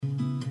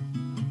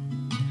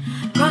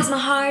Cross my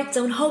heart,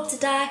 don't hope to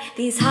die.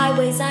 These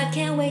highways I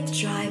can't wait to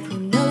drive. Who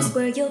knows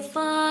where you'll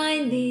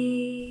find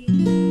me?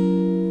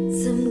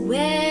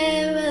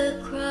 Somewhere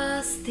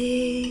across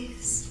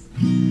this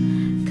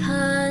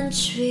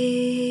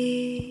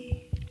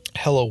country.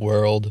 Hello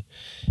world,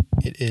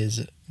 it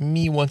is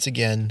me once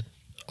again,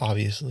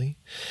 obviously,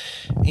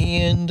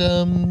 and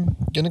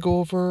gonna go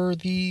over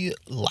the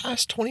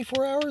last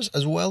 24 hours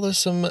as well as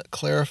some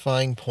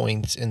clarifying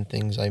points and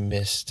things I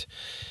missed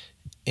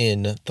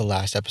in the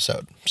last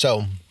episode.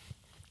 So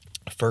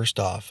first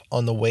off,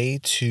 on the way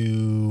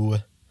to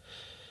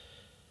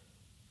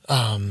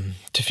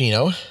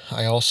Tofino,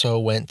 I also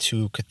went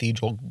to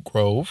Cathedral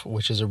Grove,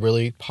 which is a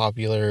really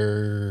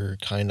popular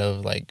kind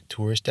of like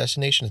tourist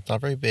destination. It's not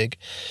very big,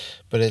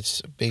 but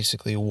it's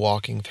basically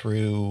walking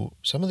through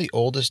some of the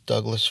oldest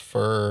Douglas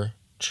fir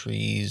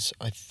trees,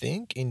 I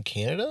think, in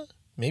Canada,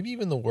 maybe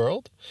even the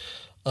world.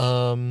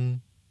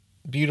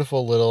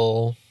 Beautiful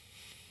little,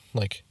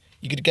 like,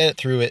 you could get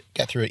through it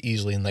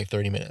easily in like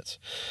 30 minutes,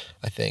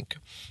 I think.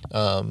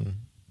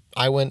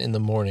 I went in the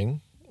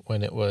morning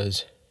when it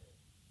was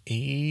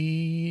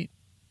 8,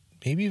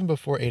 maybe even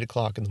before 8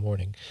 o'clock in the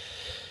morning,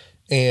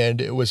 and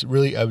it was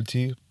really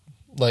empty,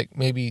 like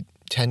maybe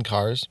 10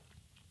 cars.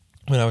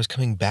 When I was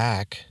coming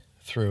back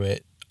through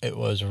it, it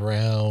was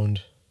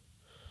around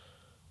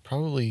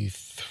probably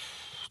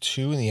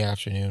 2 in the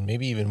afternoon,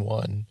 maybe even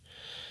 1,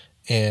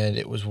 and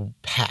it was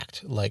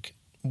packed, like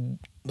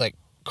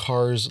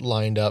cars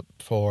lined up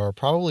for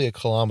probably a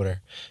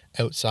kilometer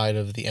outside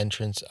of the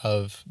entrance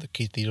of the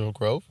Cathedral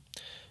Grove.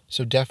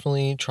 So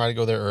definitely try to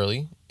go there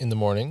early in the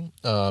morning.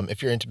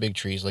 If you're into big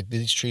trees, like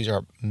these trees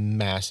are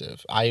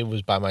massive. I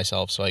was by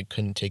myself, so I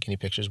couldn't take any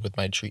pictures with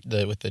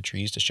with the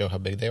trees to show how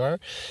big they are,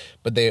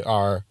 but they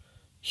are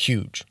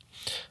huge.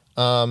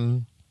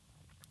 And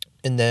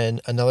then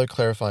another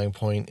clarifying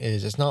point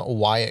is it's not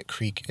Wyatt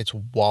Creek, it's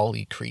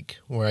Wally Creek,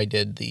 where I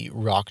did the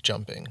rock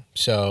jumping.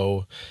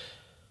 So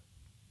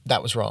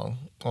that was wrong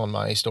on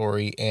my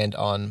story and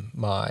on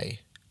my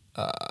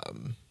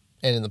and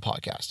in the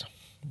podcast.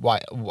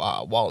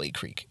 Wally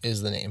Creek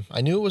is the name.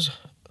 I knew it was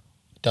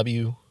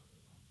W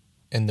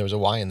and there was a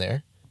Y in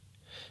there,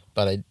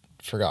 but I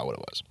forgot what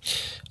it was.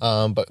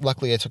 But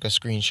luckily I took a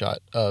screenshot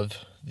of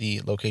the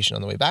location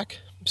on the way back,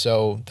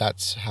 so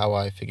that's how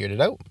I figured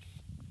it out.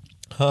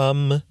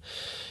 And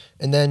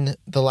then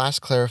the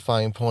last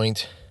clarifying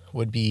point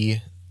would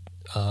be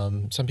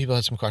some people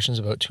had some questions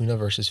about tuna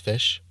versus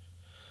fish.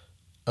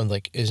 I'm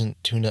like,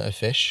 isn't tuna a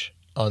fish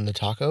on the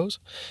tacos?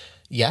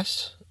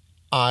 Yes.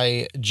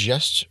 I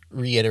just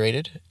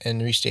reiterated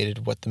and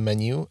restated what the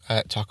menu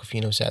at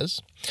Tacofino says,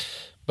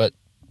 but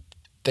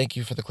thank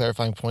you for the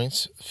clarifying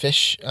points.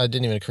 Fish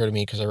didn't even occur to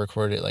me because I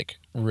recorded it like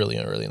really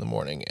early in the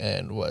morning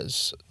and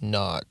was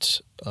not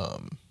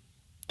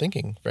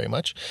thinking very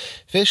much.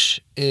 Fish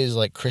is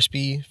like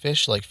crispy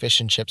fish, like fish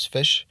and chips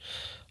fish,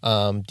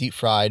 deep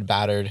fried,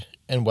 battered,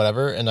 and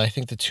whatever, and I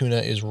think the tuna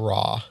is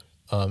raw,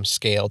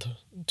 scaled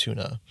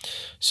tuna.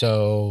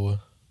 So,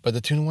 but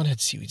the tuna one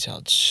had seaweed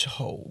salad,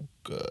 so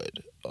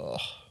good. Ugh.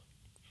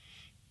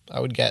 I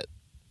would get,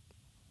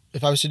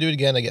 if I was to do it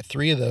again, I get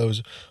 3 of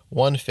those,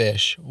 1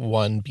 fish,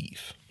 1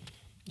 beef,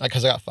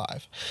 because I got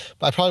 5,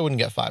 but I probably wouldn't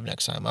get 5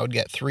 next time. I would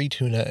get 3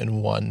 tuna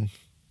and 1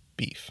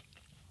 beef.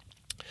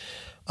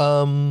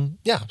 So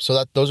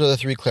those are the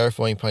 3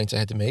 clarifying points I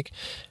had to make.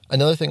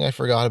 Another thing I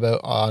forgot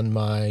about on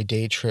my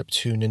day trip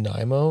to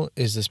Nanaimo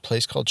is this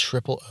place called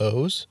Triple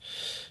O's,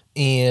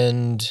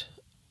 and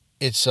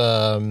it's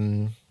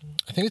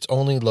I think it's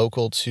only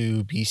local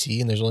to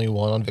BC, and there's only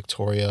one on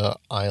Victoria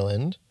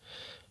Island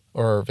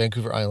or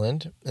Vancouver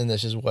Island, and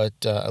this is what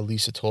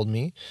Elisa told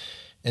me.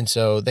 And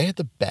so they had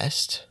the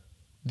best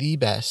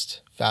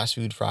fast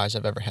food fries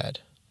I've ever had.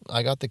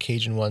 I got the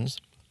Cajun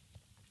ones.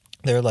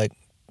 They're like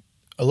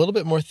a little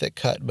bit more thick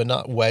cut, but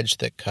not wedge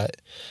thick cut,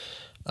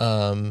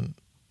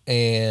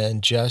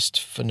 and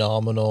just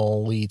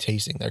phenomenally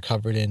tasting. They're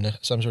covered in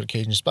some sort of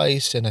Cajun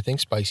spice and I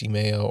think spicy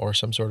mayo or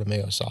some sort of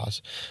mayo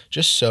sauce.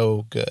 Just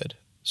so good,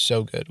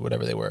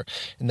 whatever they were.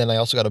 And then I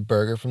also got a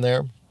burger from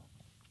there,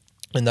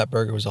 and that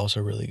burger was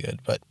also really good.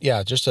 But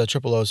yeah, just a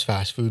Triple O's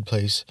fast food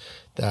place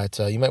that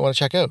you might want to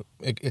check out.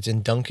 It's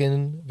in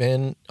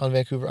Duncan on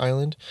Vancouver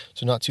Island,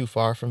 so not too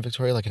far from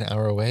Victoria, like an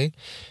hour away.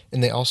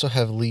 And they also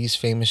have Lee's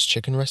Famous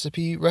Chicken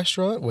Recipe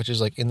restaurant, which is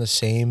like in the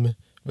same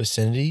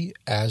vicinity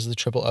as the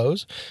Triple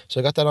O's. So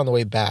I got that on the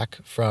way back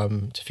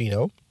from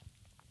Tofino,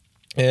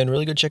 and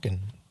really good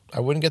chicken. I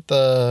wouldn't get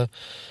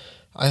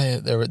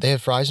they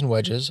had fries and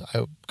wedges.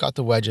 I got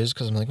the wedges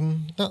because I'm like,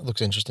 that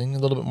looks interesting. A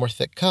little bit more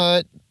thick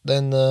cut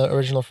than the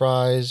original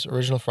fries.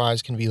 Original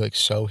fries can be like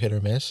so hit or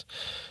miss.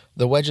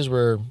 The wedges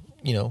were,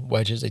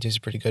 wedges. They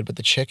tasted pretty good, but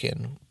the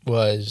chicken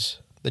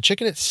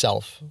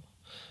itself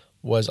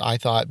was, I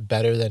thought,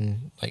 better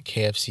than like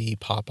KFC,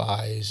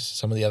 Popeyes,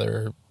 some of the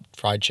other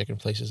fried chicken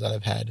places that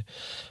I've had.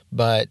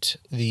 But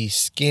the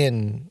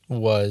skin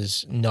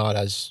was not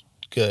as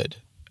good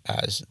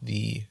as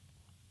the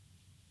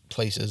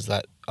places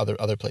that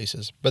other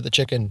places. But the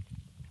chicken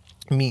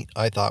meat,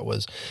 I thought,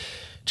 was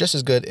just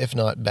as good, if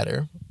not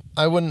better.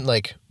 I wouldn't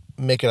like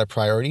make it a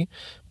priority.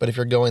 But if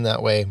you're going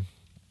that way,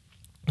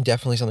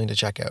 definitely something to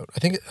check out. I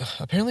think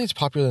apparently it's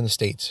popular in the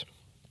States,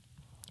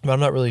 but I'm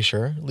not really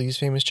sure. Lee's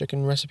Famous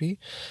Chicken recipe.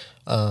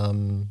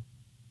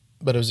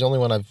 But it was the only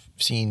one I've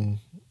seen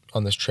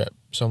on this trip.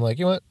 So I'm like,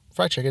 you know what?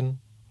 Fried chicken,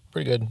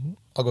 pretty good.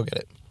 I'll go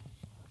get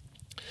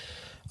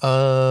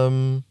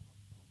it.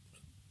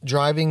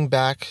 Driving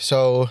back.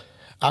 So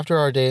after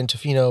our day in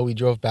Tofino, we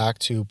drove back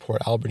to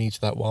Port Alberni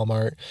to that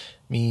Walmart.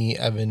 Me,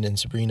 Evan, and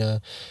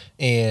Sabrina.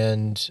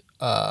 And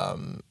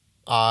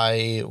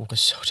I was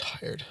so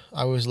tired.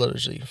 I was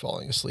literally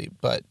falling asleep.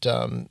 But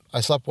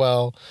I slept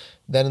well.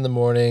 Then in the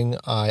morning,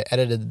 I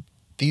edited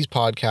these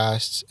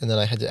podcasts, and then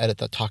I had to edit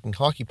the Talking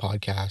Hockey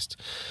podcast.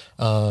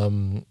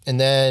 And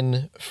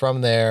then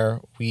from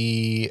there,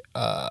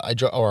 I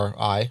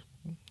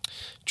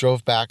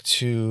drove back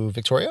to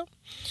Victoria,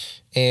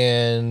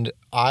 and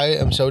I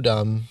am so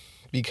dumb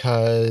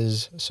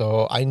because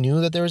I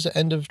knew that there was the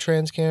end of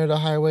TransCanada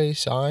Highway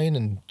sign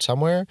and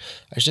somewhere.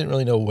 I just didn't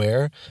really know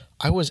where.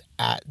 I was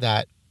at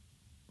that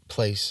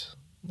place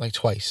like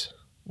twice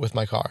with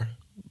my car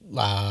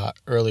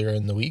earlier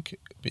in the week,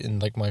 in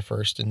like my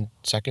first and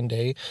second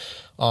day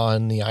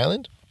on the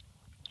island,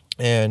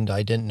 and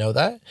I didn't know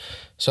that,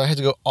 so I had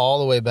to go all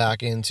the way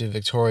back into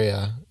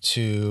Victoria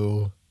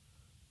to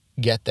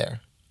get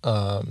there,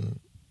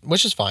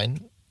 which is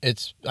fine.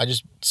 I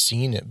just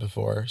seen it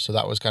before, so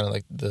that was kind of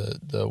like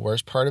the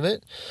worst part of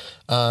it,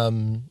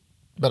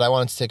 but I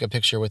wanted to take a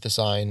picture with the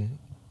sign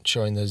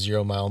showing the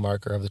 0 mile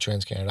marker of the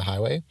TransCanada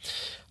Highway.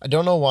 I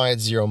don't know why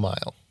it's 0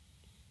 mile.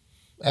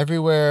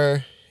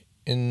 Everywhere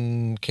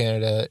in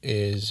Canada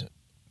is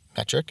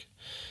metric,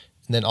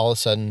 and then all of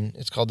a sudden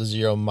it's called the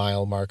 0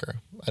 mile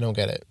marker. I don't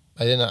get it.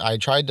 I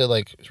tried to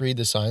like read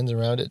the signs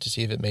around it to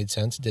see if it made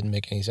sense. It didn't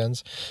make any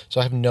sense. So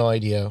I have no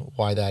idea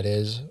why that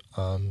is.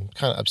 Kind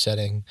of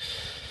upsetting.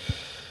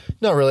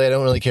 Not really, I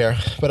don't really care,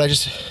 but I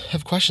just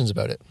have questions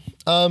about it.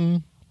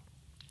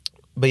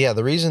 But yeah,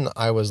 the reason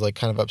I was like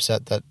kind of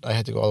upset that I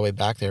had to go all the way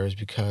back there is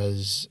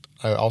because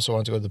I also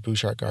wanted to go to the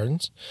Bouchard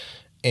Gardens,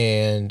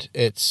 and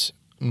it's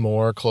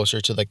more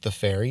closer to like the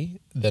ferry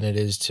than it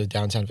is to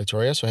downtown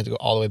Victoria. So I had to go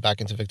all the way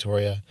back into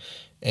Victoria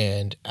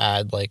and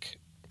add like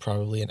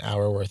probably an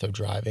hour worth of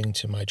driving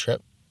to my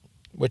trip,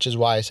 which is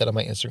why I said on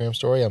my Instagram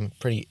story, I'm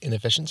pretty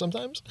inefficient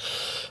sometimes.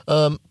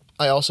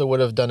 I also would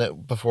have done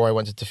it before I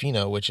went to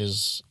Tofino, which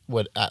is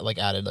what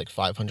added like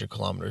 500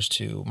 kilometers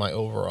to my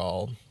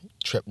overall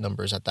trip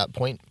numbers at that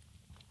point.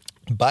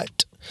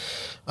 But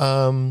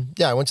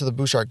I went to the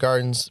Bouchard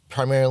Gardens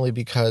primarily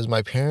because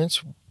my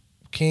parents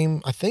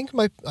came. I think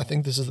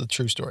this is the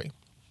true story,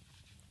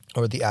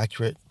 or the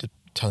accurate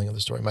telling of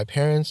the story. My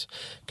parents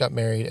got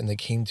married and they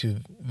came to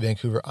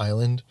Vancouver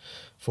Island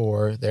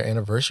for their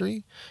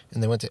anniversary,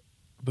 and they went to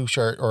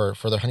Bouchard, or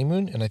for their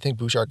honeymoon, and I think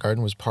Bouchard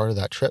Garden was part of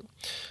that trip.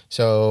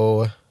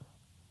 So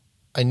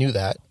I knew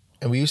that,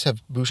 and we used to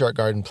have Bouchard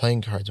Garden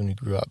playing cards when we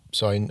grew up.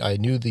 So I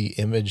knew the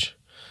image,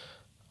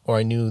 or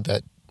I knew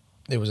that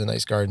it was a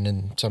nice garden,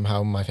 and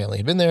somehow my family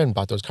had been there and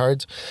bought those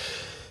cards.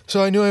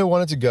 So I knew I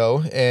wanted to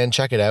go and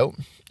check it out.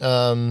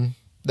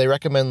 They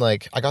recommend, I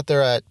got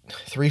there at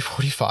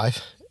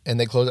 3:45 and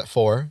they close at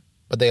 4,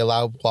 but they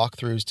allow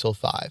walkthroughs till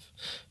 5.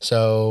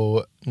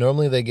 So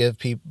normally they give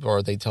people,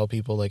 or they tell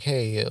people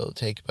hey, it'll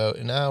take about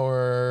an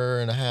hour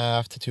and a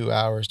half to 2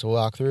 hours to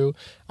walk through.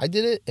 I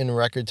did it in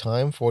record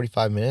time,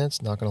 45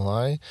 minutes, not gonna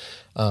lie.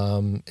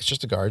 It's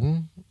just a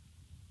garden.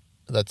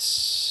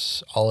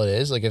 That's all it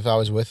is. If I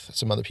was with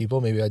some other people,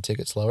 maybe I'd take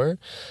it slower,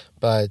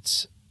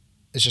 but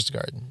it's just a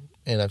garden.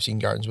 And I've seen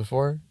gardens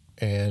before,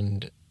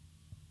 and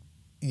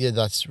yeah,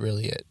 that's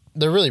really it.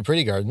 They're really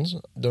pretty gardens,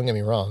 don't get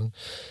me wrong,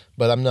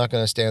 but I'm not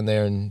going to stand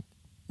there and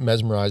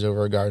mesmerize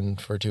over a garden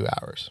for 2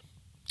 hours.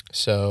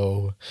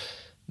 So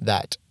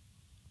that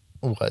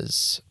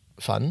was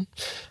fun.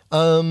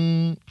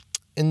 And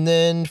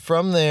then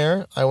from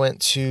there, I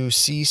went to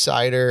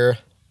Seasidery,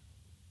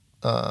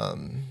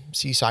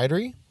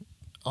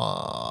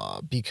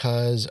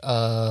 because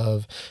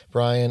of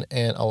Brian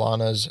and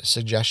Alana's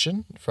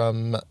suggestion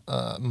from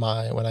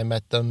when I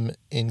met them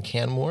in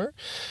Canmore.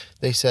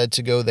 They said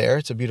to go there.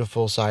 It's a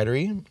beautiful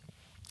cidery.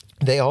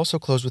 They also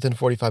closed within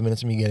 45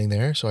 minutes of me getting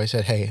there. So I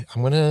said, hey, I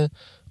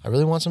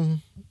really want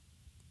some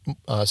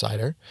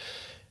cider.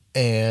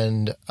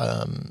 And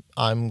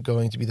I'm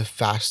going to be the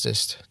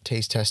fastest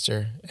taste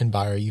tester and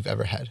buyer you've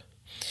ever had.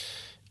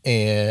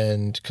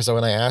 And because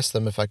when I asked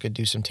them if I could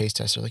do some taste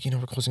tests, they're like,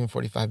 we're closing in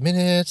 45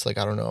 minutes. I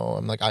don't know.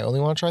 I'm like, I only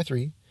want to try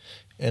 3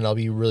 and I'll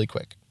be really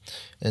quick.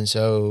 And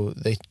so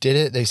they did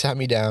it. They sat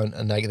me down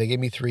and they gave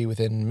me 3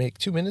 within maybe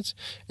 2 minutes.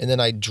 And then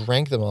I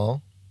drank them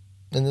all.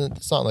 And then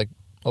it's not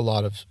a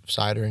lot of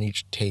cider in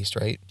each taste,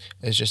 right?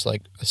 It's just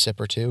a sip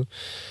or 2.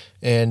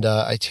 And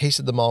I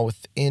tasted them all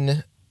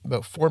within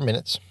about 4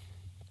 minutes.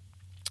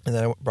 And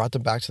then I brought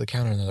them back to the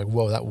counter, and they're like,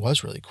 whoa, that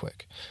was really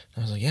quick.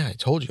 And I was like, yeah, I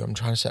told you, I'm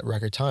trying to set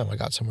record time. I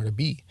got somewhere to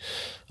be.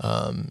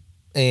 So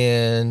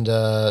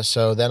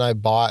then I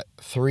bought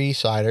 3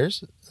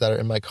 ciders that are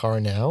in my car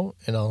now,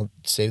 and I'll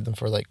save them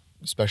for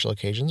special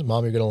occasions.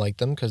 Mom, you're going to like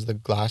them because the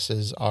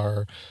glasses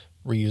are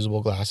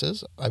reusable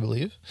glasses, I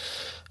believe,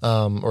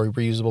 or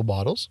reusable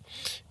bottles.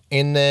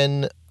 And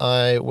then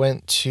I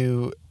went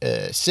to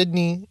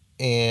Sydney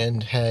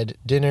and had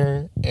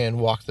dinner and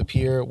walked the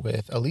pier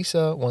with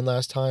Elisa one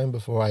last time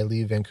before I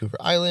leave Vancouver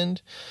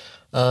Island.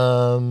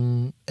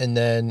 And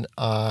then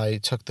I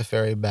took the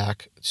ferry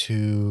back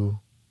to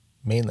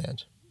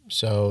mainland.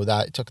 So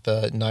that took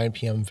the 9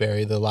 p.m.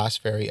 ferry, the last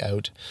ferry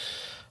out,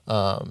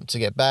 to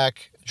get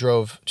back.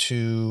 Drove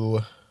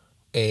to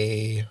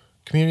a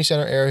community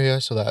center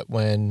area so that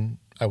when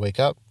I wake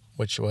up,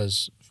 which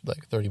was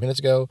like 30 minutes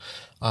ago,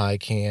 I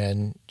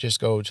can just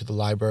go to the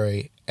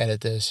library,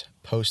 edit this,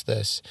 post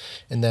this,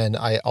 and then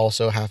I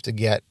also have to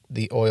get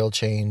the oil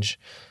change.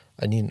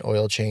 I need an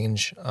oil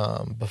change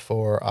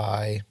before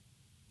I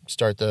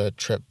start the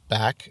trip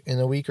back in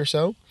a week or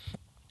so.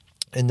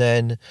 And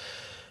then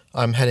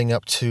I'm heading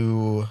up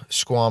to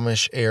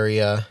Squamish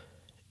area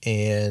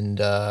and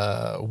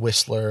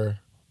Whistler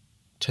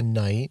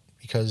tonight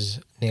because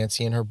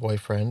Nancy and her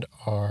boyfriend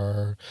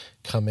are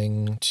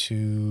coming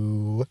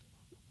to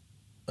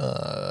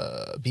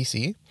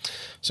BC.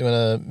 So I'm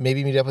going to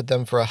maybe meet up with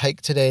them for a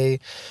hike today.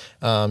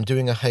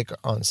 Doing a hike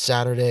on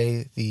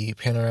Saturday, the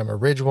Panorama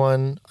Ridge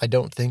one. I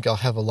don't think I'll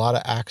have a lot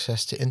of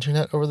access to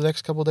internet over the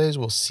next couple of days.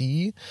 We'll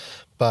see.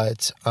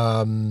 But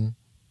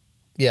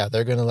yeah,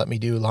 they're going to let me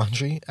do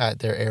laundry at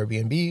their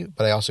Airbnb,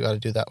 but I also got to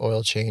do that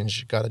oil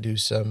change, got to do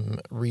some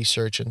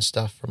research and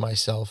stuff for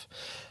myself,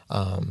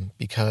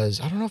 because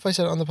I don't know if I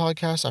said it on the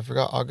podcast, I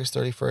forgot August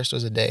 31st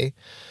was a day,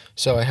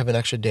 so I have an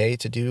extra day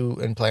to do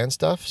and plan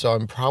stuff, so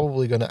I'm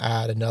probably going to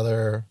add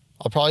I'll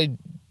probably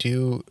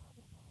do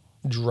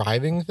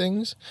driving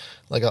things,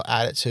 like I'll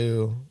add it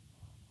to,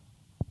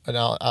 and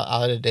I'll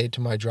add a day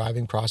to my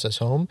driving process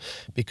home,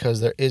 because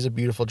there is a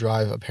beautiful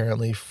drive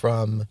apparently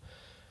from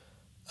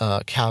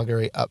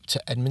Calgary up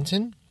to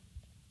Edmonton.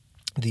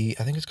 I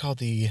think it's called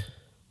the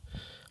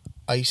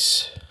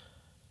Ice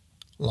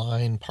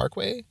Line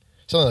Parkway,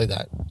 something like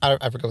that.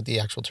 I forget what the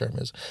actual term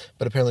is,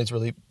 but apparently it's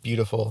really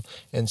beautiful.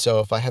 And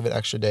so if I have an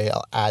extra day,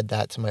 I'll add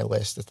that to my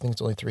list. I think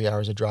it's only 3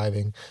 hours of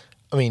driving.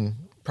 I mean,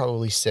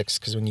 probably 6,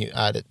 because when you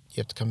add it,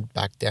 you have to come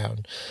back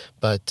down.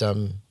 But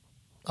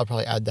I'll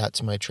probably add that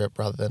to my trip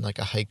rather than like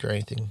a hike or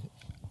anything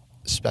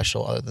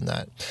special other than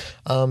that.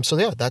 So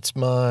yeah, that's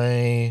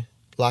my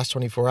last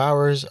 24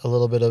 hours, a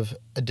little bit of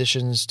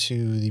additions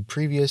to the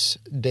previous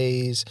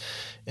days,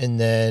 and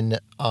then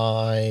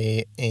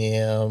I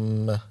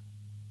am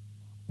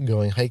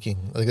going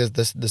hiking. Like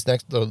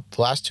the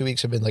last 2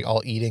 weeks have been like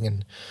all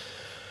eating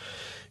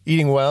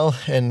well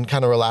and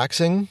kind of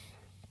relaxing,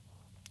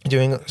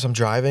 doing some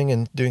driving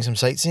and doing some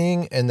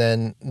sightseeing, and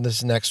then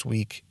this next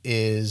week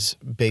is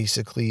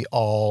basically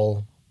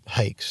all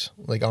hikes.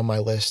 Like on my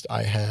list,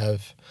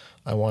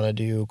 I want to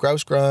do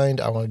Grouse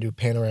Grind, I want to do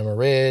Panorama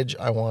Ridge,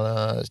 I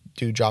want to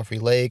do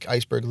Joffrey Lake,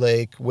 Iceberg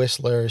Lake,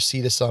 Whistler,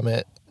 Cedar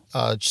Summit,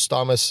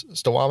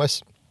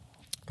 Stawamus,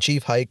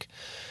 Chief Hike,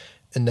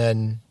 and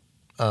then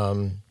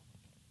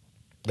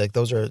like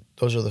those are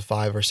the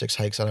 5 or 6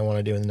 hikes that I want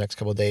to do in the next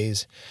couple of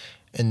days.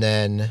 And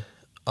then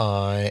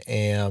I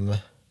am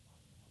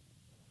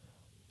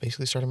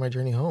basically starting my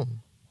journey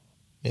home.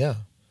 Yeah.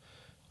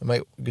 I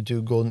might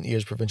do Golden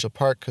Ears Provincial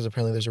Park because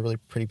apparently there's a really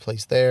pretty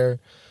place there.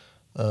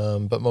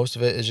 But most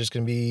of it is just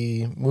going to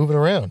be moving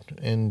around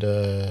and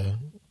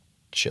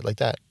shit like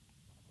that.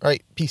 All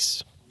right,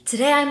 peace.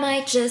 Today I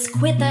might just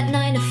quit that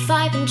 9 to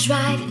 5 and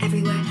drive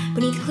everywhere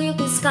beneath clear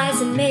blue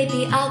skies, and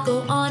maybe I'll go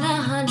on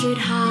 100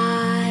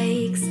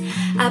 hikes.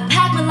 I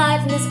pack my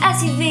life in this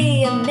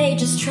SUV, I may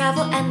just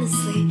travel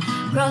endlessly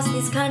across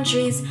these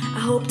countries. I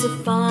hope to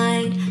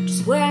find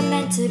just where I'm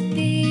meant to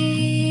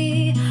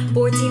be.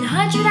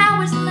 1,400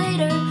 hours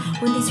later,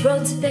 when these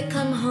roads have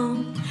become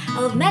home,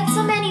 I'll have met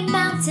so many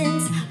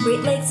mountains, Great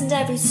Lakes and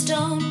every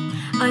stone.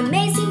 I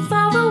may seem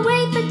far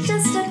away, but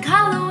just a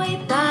call away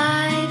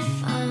by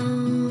phone.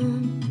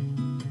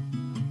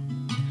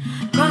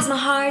 Cross my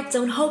heart,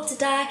 don't hope to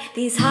die.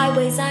 These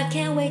highways I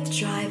can't wait to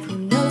drive. Who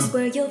knows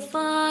where you'll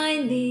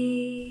find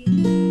me?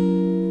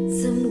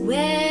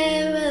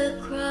 Somewhere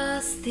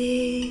across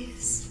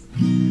these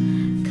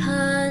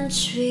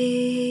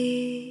countries.